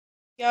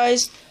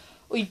Guys,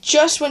 we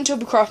just went to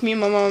Hobbycraft, me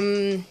and my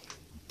mum.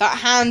 That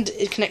hand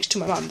is connected to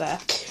my mum there.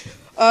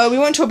 We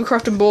went to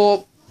Hobbycraft and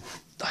bought,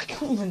 I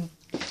can't even,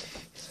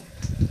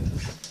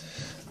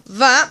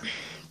 that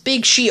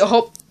big sheet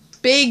of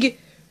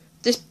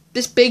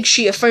this big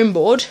sheet of foam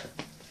board.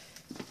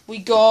 We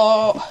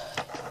got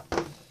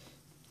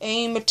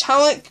a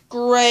metallic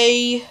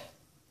grey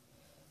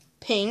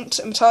paint.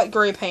 We got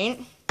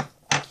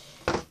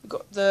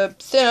the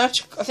thinner,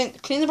 I think, the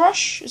cleaner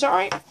brush. Is that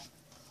right?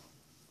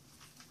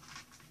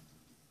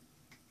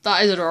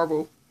 That is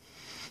adorable.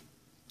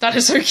 That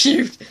is so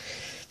cute.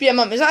 But yeah,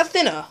 Mum, is that a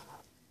thinner?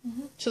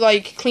 To,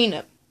 like, clean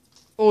it?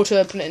 Or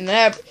to put it in an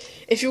air...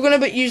 If you're going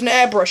to use an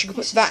airbrush, you can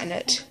put that in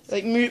it.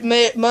 Like,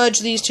 merge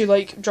these two,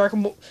 like,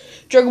 Dragon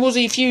Ball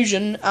Z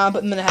Fusion, and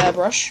put them in a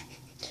hairbrush.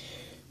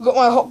 We've got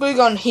my hot glue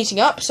gun heating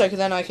up, so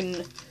then I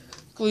can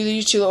glue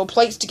these two little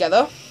plates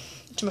together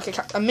to make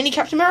a mini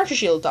Captain America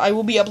shield that I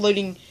will be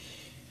uploading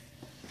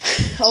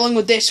along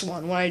with this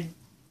one when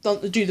I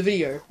do the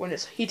video, when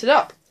it's heated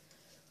up.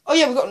 Oh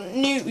yeah,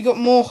 we got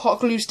more hot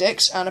glue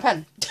sticks and a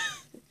pen.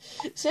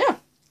 So yeah.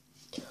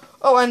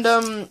 Oh, and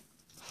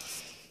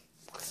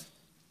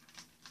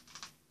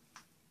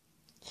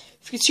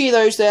if you can see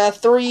those, there are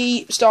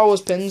 3 Star Wars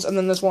pins, and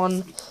then there's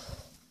one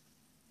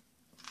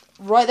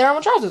right there on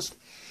my trousers.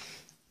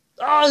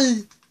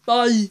 Bye.